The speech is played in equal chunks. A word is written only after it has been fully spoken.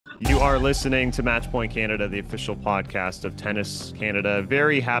You are listening to Matchpoint Canada, the official podcast of Tennis Canada.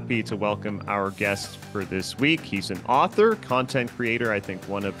 Very happy to welcome our guest for this week. He's an author, content creator, I think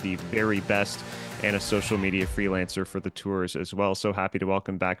one of the very best, and a social media freelancer for the tours as well. So happy to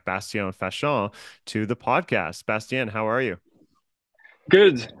welcome back Bastien Fachan to the podcast. Bastien, how are you?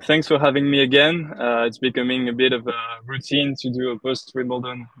 Good. Thanks for having me again. It's becoming a bit of a routine to do a post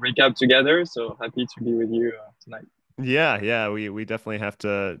Wimbledon recap together. So happy to be with you tonight. Yeah, we definitely have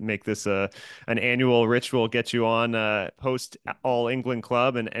to make this an annual ritual, get you on post all England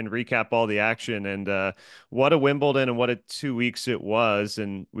club and recap all the action. And what a Wimbledon and what a 2 weeks it was.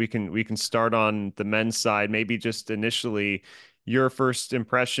 And we can start on the men's side, maybe just initially your first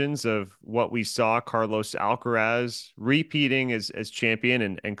impressions of what we saw Carlos Alcaraz repeating as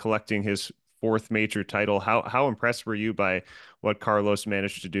champion and collecting his fourth major title. How impressed were you by what Carlos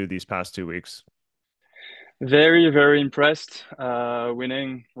managed to do these past 2 weeks? Very, very impressed.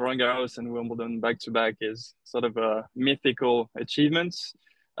 Winning Roland Garros and Wimbledon back to back is sort of a mythical achievement.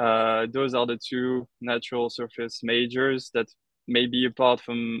 Those are the two natural surface majors that maybe apart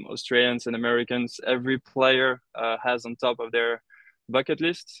from Australians and Americans, every player has on top of their bucket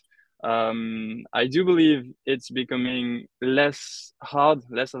list. I do believe it's becoming less hard,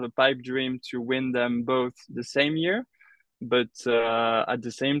 less of a pipe dream to win them both the same year. But at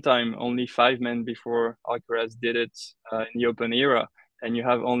the same time, only 5 men before Alcaraz did it in the Open era, and you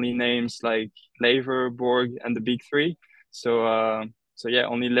have only names like Laver, Borg, and the big three. So yeah,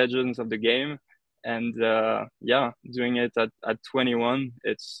 only legends of the game, and yeah, doing it at 21,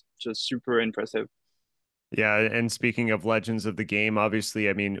 it's just super impressive. Yeah, and speaking of legends of the game, obviously,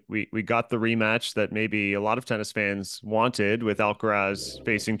 I mean, we got the rematch that maybe a lot of tennis fans wanted with Alcaraz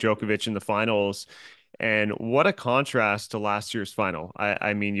facing Djokovic in the finals. And what a contrast to last year's final.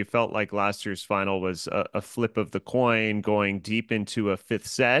 I mean, you felt like last year's final was a flip of the coin going deep into a fifth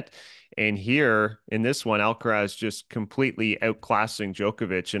set. And here in this one, Alcaraz just completely outclassing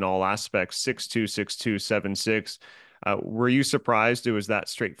Djokovic in all aspects, 6-2, 6-2, 7-6. Were you surprised it was that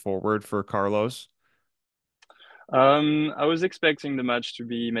straightforward for Carlos? I was expecting the match to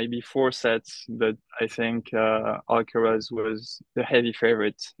be maybe 4 sets, but I think Alcaraz was the heavy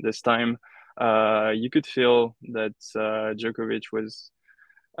favorite this time. You could feel that Djokovic was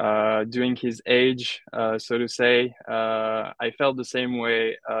doing his age, so to say. I felt the same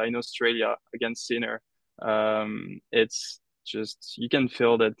way in Australia against Sinner. It's just you can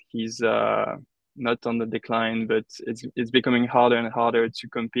feel that he's not on the decline, but it's becoming harder and harder to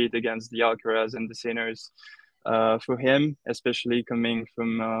compete against the Alcaraz and the Sinners for him, especially coming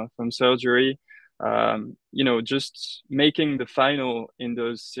from surgery. Just making the final in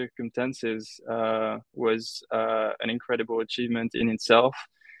those circumstances was an incredible achievement in itself.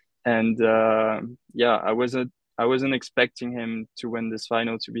 And yeah, I wasn't expecting him to win this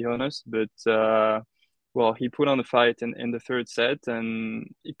final, to be honest. But well, he put on a fight in the third set, and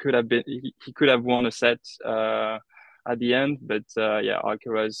he could have won a set at the end. But yeah,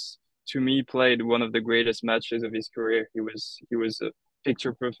 Alcaraz to me played one of the greatest matches of his career. He was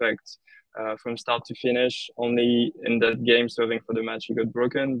picture perfect from start to finish. Only in that game serving for the match he got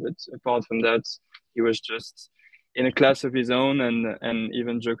broken, but apart from that, he was just in a class of his own. And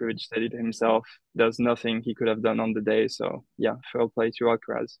even Djokovic said it himself. There's nothing he could have done on the day. So yeah, fair play to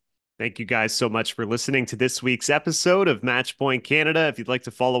Alcaraz. Thank you guys so much for listening to this week's episode of Matchpoint Canada. If you'd like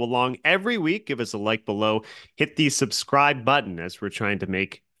to follow along every week, give us a like below. Hit the subscribe button as we're trying to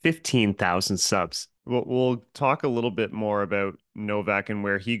make 15,000 subs. We'll talk a little bit more about Novak and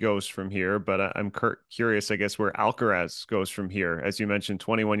where he goes from here, but I'm curious, I guess, where Alcaraz goes from here. As you mentioned,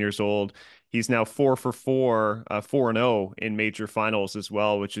 21 years old. He's now 4 for 4, 4-0 in major finals as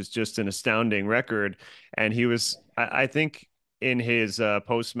well, which is just an astounding record. And he was, I think, in his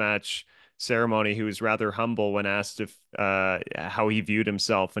post-match ceremony, he was rather humble when asked if how he viewed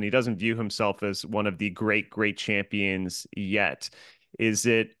himself, and he doesn't view himself as one of the great champions yet. Is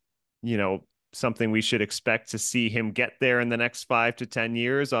it, you know, something we should expect to see him get there in the next 5 to 10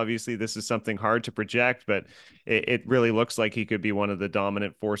 years? Obviously, this is something hard to project, but it really looks like he could be one of the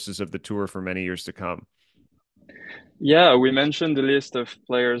dominant forces of the tour for many years to come. Yeah, we mentioned the list of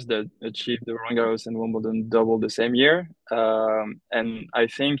players that achieved the Roland Garros and Wimbledon double the same year, and I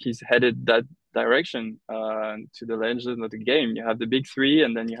think he's headed that direction to the legend of the game. You have the big three,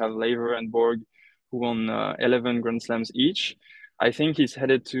 and then you have Laver and Borg, who won 11 Grand Slams each. I think he's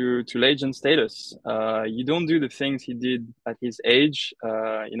headed to legend status. You don't do the things he did at his age,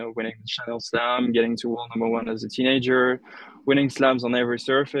 winning the Channel Slam, getting to world number one as a teenager, winning slams on every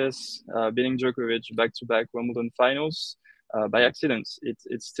surface, beating Djokovic back-to-back Wimbledon finals by accident.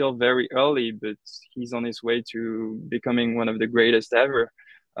 It's still very early, but he's on his way to becoming one of the greatest ever.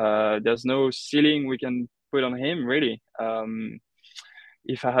 There's no ceiling we can put on him, really.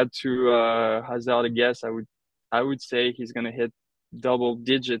 If I had to hazard a guess, I would say he's gonna hit double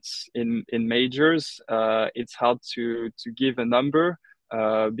digits in majors. It's hard to give a number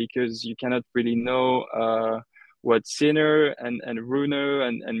because you cannot really know what Sinner and Rune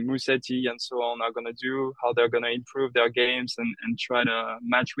and Musetti and so on are gonna do, how they're gonna improve their games and try to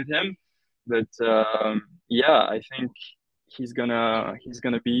match with him. But yeah, I think he's gonna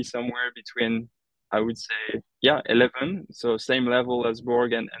be somewhere between, I would say, yeah, 11. So same level as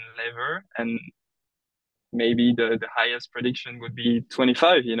Borg and Lever. And maybe the highest prediction would be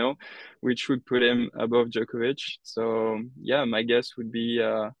 25, which would put him above Djokovic. So yeah, my guess would be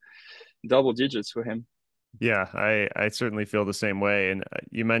double digits for him. Yeah, I certainly feel the same way. And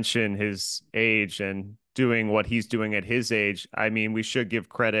you mentioned his age and doing what he's doing at his age. I mean, we should give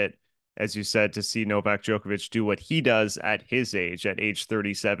credit, as you said, to see Novak Djokovic do what he does at his age, at age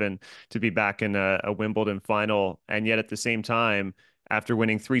 37, to be back in a Wimbledon final. And yet at the same time, after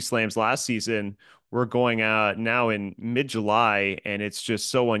winning three slams last season, we're going out now in mid-July, and it's just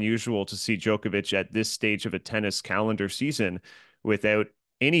so unusual to see Djokovic at this stage of a tennis calendar season without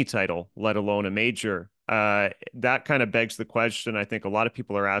any title, let alone a major. That kind of begs the question. I think a lot of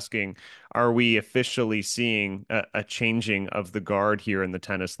people are asking, are we officially seeing a changing of the guard here in the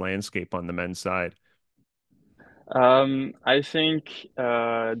tennis landscape on the men's side? I think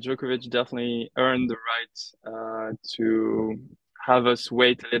Djokovic definitely earned the right to have us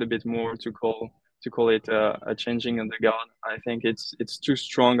wait a little bit more to call it a changing of the guard. I think it's too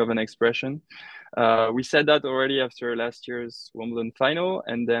strong of an expression. We said that already after last year's Wimbledon final,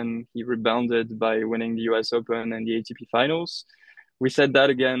 and then he rebounded by winning the US Open and the ATP finals. We said that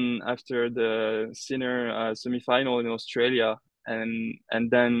again after the Sinner semifinal in Australia, and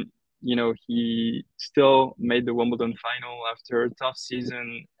then he still made the Wimbledon final after a tough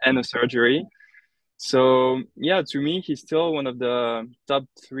season and a surgery. So yeah, to me, he's still one of the top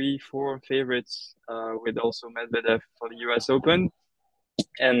three, four favorites, with also Medvedev for the US Open.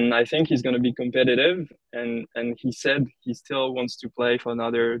 And I think he's going to be competitive. And he said he still wants to play for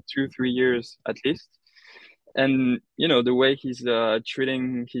another 2, 3 years at least. And the way he's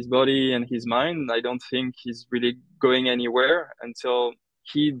treating his body and his mind, I don't think he's really going anywhere until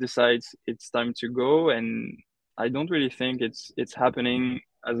he decides it's time to go. And I don't really think it's happening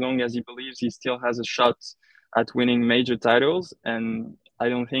as long as he believes he still has a shot at winning major titles. And I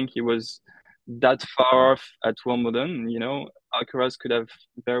don't think he was that far off at Wimbledon. Alcaraz could have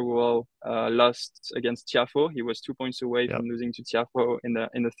very well lost against Tiafoe. He was 2 points away Yep. from losing to Tiafoe in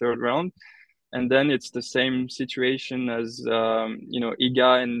the third round. And then it's the same situation as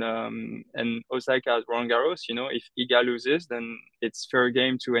Iga and Osaka at Roland Garros. If Iga loses, then it's fair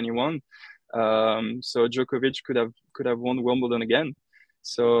game to anyone. So Djokovic could have won Wimbledon again.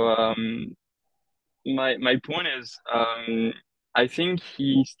 So my point is, I think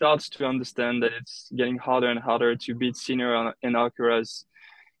he starts to understand that it's getting harder and harder to beat Sinner and Alcaraz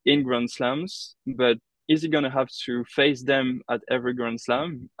in Grand Slams. But is he going to have to face them at every Grand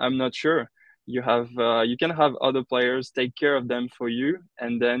Slam? I'm not sure. You can have other players take care of them for you,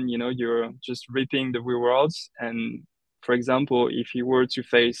 and then you're just reaping the rewards. And for example, if he were to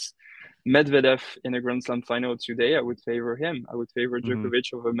face Medvedev in a Grand Slam final today, I would favor him. I would favor Hmm.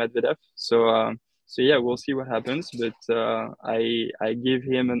 Djokovic over Medvedev. So yeah, we'll see what happens. But I give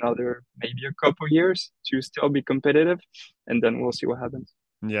him another maybe a couple years to still be competitive, and then we'll see what happens.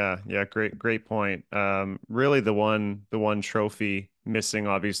 Yeah, yeah, great point. Really the one trophy missing,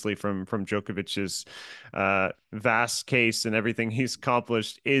 obviously, from Djokovic's vast case and everything he's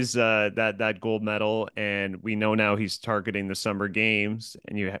accomplished is that gold medal, and we know now he's targeting the Summer Games,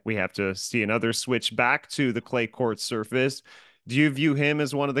 and we have to see another switch back to the clay court surface. Do you view him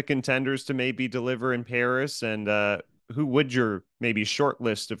as one of the contenders to maybe deliver in Paris? And who would your maybe short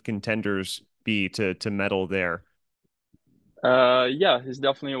list of contenders be to medal there? Yeah, he's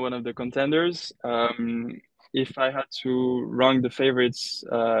definitely one of the contenders. If I had to rank the favorites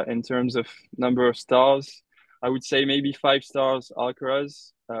in terms of number of stars, I would say maybe 5 stars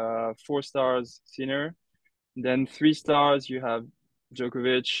Alcaraz, 4 stars Sinner, then 3 stars you have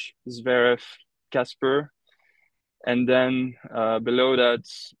Djokovic, Zverev, Casper, and then below that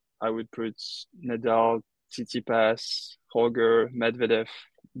I would put Nadal, Tsitsipas, Holger, Medvedev,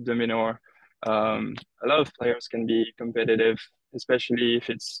 Dominor. A lot of players can be competitive, especially if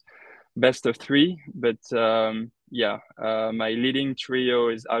it's best of three. But yeah, my leading trio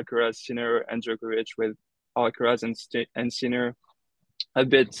is Alcaraz, Sinner, and Djokovic, with Alcaraz and Sinner a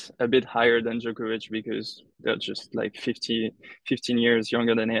bit higher than Djokovic because they're just like 15 years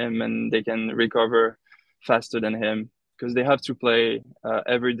younger than him, and they can recover faster than him because they have to play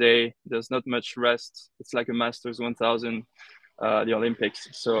every day. There's not much rest. It's like a Masters 1000, the Olympics.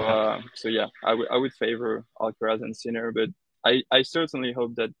 So yeah, I would favor Alcaraz and Sinner, but I certainly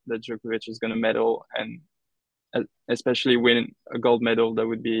hope that Djokovic is going to medal, and especially win a gold medal. That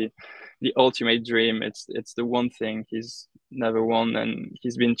would be the ultimate dream. It's the one thing he's never won, and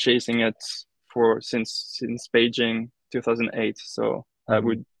he's been chasing it for since Beijing 2008. So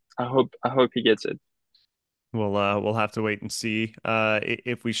Mhm. I hope he gets it. We'll have to wait and see.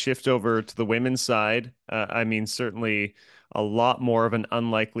 If we shift over to the women's side, I mean, certainly a lot more of an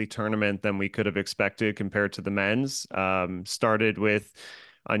unlikely tournament than we could have expected compared to the men's. Started with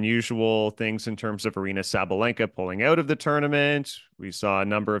unusual things in terms of Arina Sabalenka pulling out of the tournament. We saw a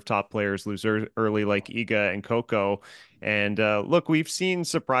number of top players lose early, like Iga and Coco. And look, we've seen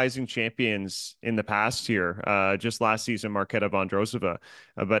surprising champions in the past here. Just last season, Marketa Vondrousova.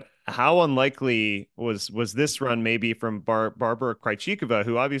 But how unlikely was this run maybe from Barbora Krejcikova,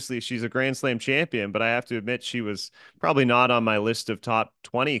 who obviously she's a Grand Slam champion, but I have to admit she was probably not on my list of top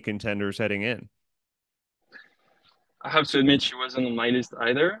 20 contenders heading in. I have to admit she wasn't on my list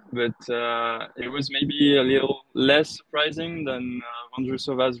either, but it was maybe a little less surprising than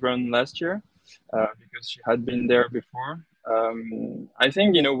Vondrousova's run last year, because she had been there before. I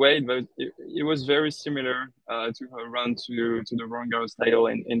think in a way, but it was very similar to her run to the Roland Garros title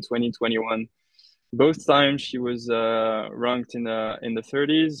in 2021. Both times she was ranked in the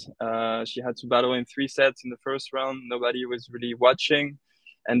 30s. She had to battle in three sets in the first round. Nobody was really watching,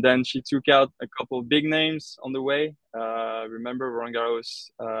 and then she took out a couple big names on the way. Remember Roland Garros?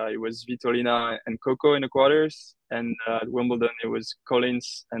 It was Vitolina and Coco in the quarters, and at Wimbledon it was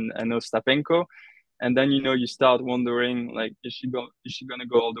Collins and Ostapenko. And then you start wondering, like, is she gonna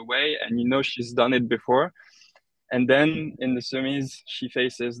go all the way? And she's done it before. And then in the semis, she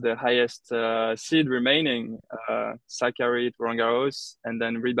faces the highest seed remaining, Sakkari at Roland Garros, and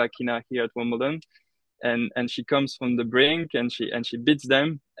then Rybakina here at Wimbledon. And she comes from the brink, and she beats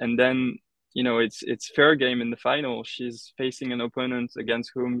them. And then it's fair game in the final. She's facing an opponent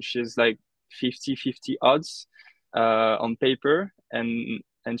against whom she's like 50-50 odds on paper,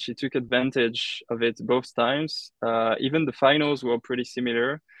 and she took advantage of it both times. Even the finals were pretty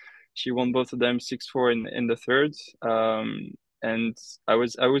similar. She won both of them 6-4 in the third. And I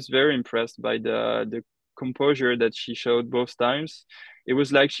was very impressed by the composure that she showed both times. It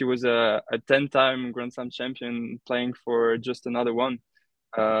was like she was a 10-time Grand Slam champion playing for just another one.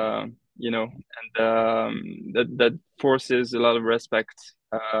 And that forces a lot of respect.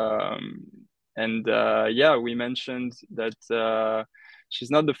 And yeah, we mentioned that she's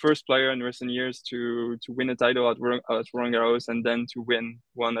not the first player in recent years to win a title at Roland Garros and then to win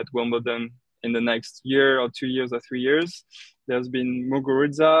one at Wimbledon in the next year or 2 years or 3 years. There's been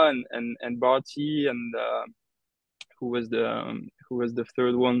Muguruza and Barty and who was the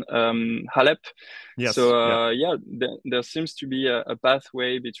third one? Halep. Yes, So yeah. yeah, there seems to be a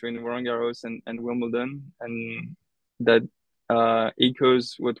pathway between Roland Garros and Wimbledon, and that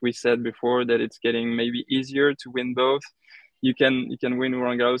echoes what we said before, that it's getting maybe easier to win both. You can win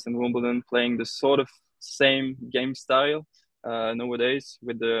Roland Garros and Wimbledon playing the sort of same game style nowadays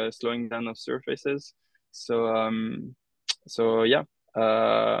with the slowing down of surfaces. So yeah,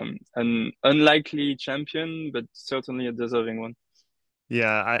 an unlikely champion, but certainly a deserving one.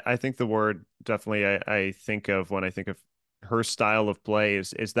 Yeah, I think the word definitely I think of when I think of her style of play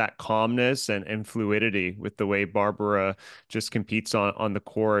is that calmness and fluidity with the way Barbara just competes on the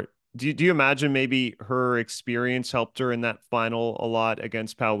court. Do you imagine maybe her experience helped her in that final a lot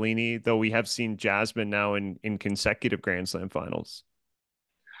against Paolini, though we have seen Jasmine now in consecutive Grand Slam finals?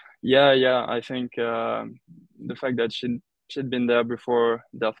 Yeah. I think the fact that she'd been there before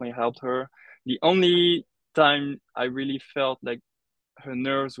definitely helped her. The only time I really felt like her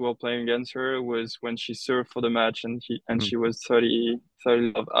nerves were playing against her was when she served for the match, and she was 30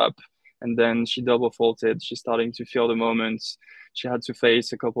 love up, and then she double faulted. She's starting to feel the moments. She had to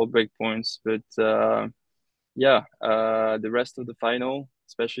face a couple of break points, but yeah, the rest of the final,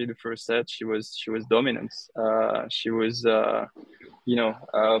 especially the first set, she was dominant. She was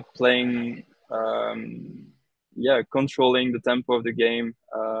playing, yeah, controlling the tempo of the game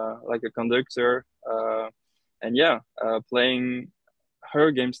like a conductor, and yeah, playing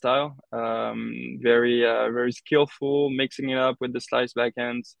her game style, very skillful, mixing it up with the slice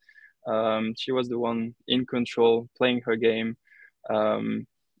backhand. She was the one in control, playing her game. Um,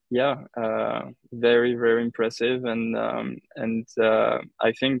 yeah, very very impressive, and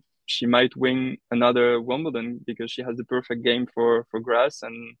I think she might win another Wimbledon because she has the perfect game for grass,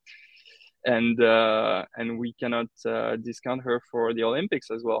 and we cannot discount her for the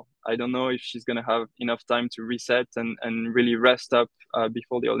Olympics as well. I don't know if she's gonna have enough time to reset and really rest up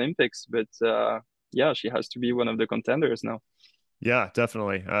before the Olympics, but yeah, she has to be one of the contenders now. Yeah,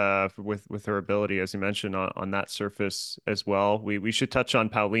 definitely. With her ability, as you mentioned, on that surface as well. We should touch on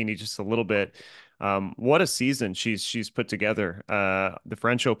Paolini just a little bit. What a season she's put together. The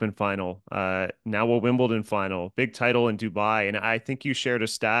French Open final, now a Wimbledon final, big title in Dubai, and I think you shared a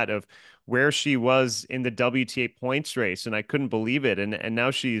stat of where she was in the WTA points race, and I couldn't believe it. And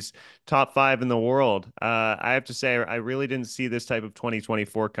now she's top five in the world. I have to say, I really didn't see this type of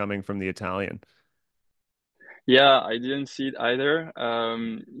 2024 coming from the Italian. Yeah, I didn't see it either.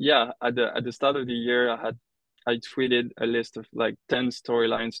 Yeah, at the start of the year, I tweeted a list of like 10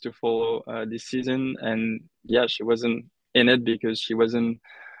 storylines to follow this season, and yeah, she wasn't in it because she wasn't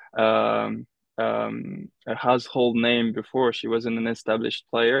um, a household name before. She wasn't an established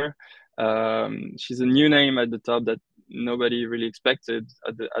player. She's a new name at the top that nobody really expected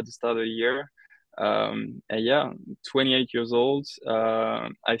at the start of the year. And yeah, 28 years old.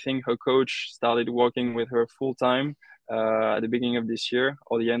 I think her coach started working with her full time at the beginning of this year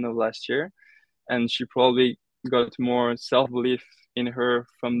or the end of last year, and she probably got more self belief in her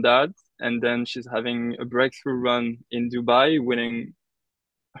from that. And then she's having a breakthrough run in Dubai, winning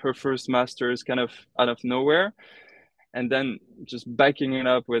her first Masters kind of out of nowhere, and then just backing it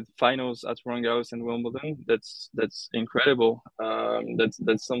up with finals at Roland Garros and Wimbledon. That's incredible.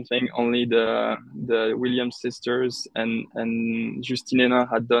 That's something only the Williams sisters and Justinena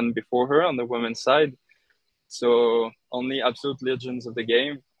had done before her on the women's side. So only absolute legends of the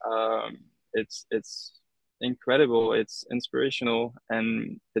game. It's incredible. It's inspirational,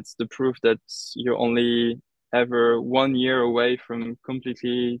 and it's the proof that you're only ever 1 year away from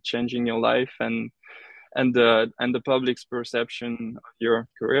completely changing your life and the public's perception of your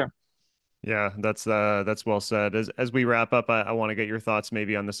career. Yeah, that's well said. As we wrap up, I want to get your thoughts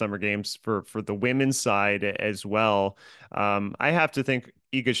maybe on the summer games for the women's side as well. I have to think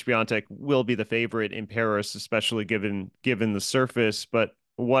Iga Świątek will be the favorite in Paris, especially given the surface. But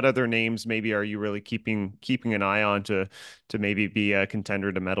what other names maybe are you really keeping an eye on to maybe be a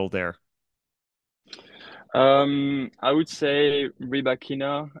contender to medal there? I would say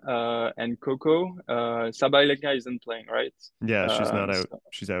Rybakina and Coco. Sabalenka isn't playing, right? Yeah, she's Uh, not out. so,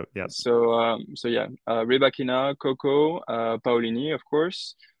 She's out. Yeah. so yeah, Rybakina, Coco, Paolini, of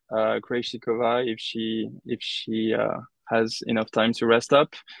course, Krejcikova if she has enough time to rest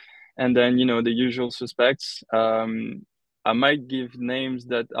up, and then the usual suspects. I might give names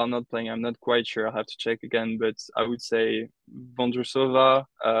that are not playing. I'm not quite sure. I have to check again, but I would say Vondrousova,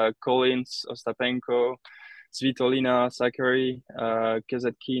 Collins, Ostapenko, Svitolina, Sakari,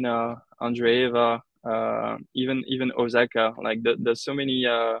 Kasatkina, Andreeva, even Osaka. Like there's so many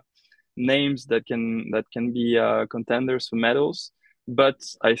names that can be contenders for medals. But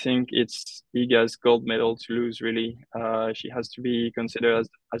I think it's Iga's gold medal to lose. Really, she has to be considered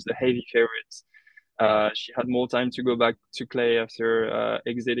as the heavy favorite. She had more time to go back to clay after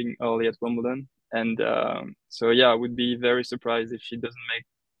exiting early at Wimbledon, and so yeah, I would be very surprised if she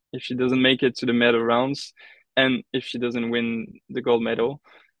doesn't make it to the medal rounds, and if she doesn't win the gold medal.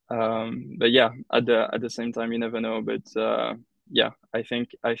 But yeah, at the same time, you never know. But yeah, I think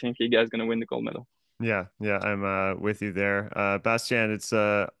Iga is gonna win the gold medal. Yeah, I'm with you there. Bastien, it's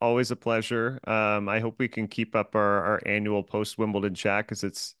always a pleasure. I hope we can keep up our annual post Wimbledon chat because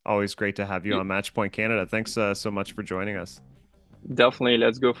it's always great to have you on Match Point Canada. Thanks so much for joining us. Definitely,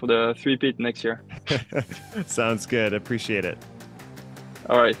 let's go for the three-peat next year. Sounds good. Appreciate it.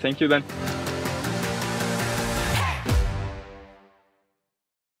 All right, thank you, Ben.